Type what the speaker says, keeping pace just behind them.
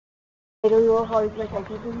I don't know how it was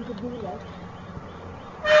actually to do that.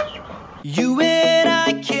 You and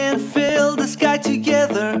I can fill the sky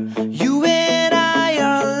together. You and I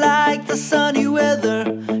are like the sunny weather.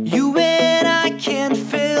 You and I can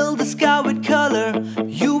fill the sky with color.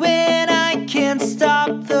 You and I can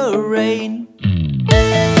stop the rain.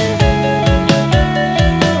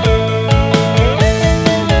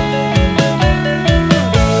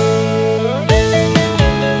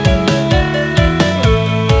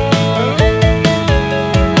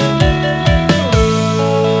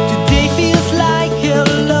 Today feels like a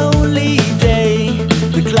lonely day.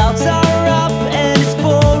 The clouds are up and it's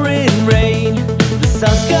pouring rain. The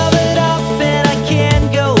sun's covered up and I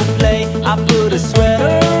can't go play. I put a sweater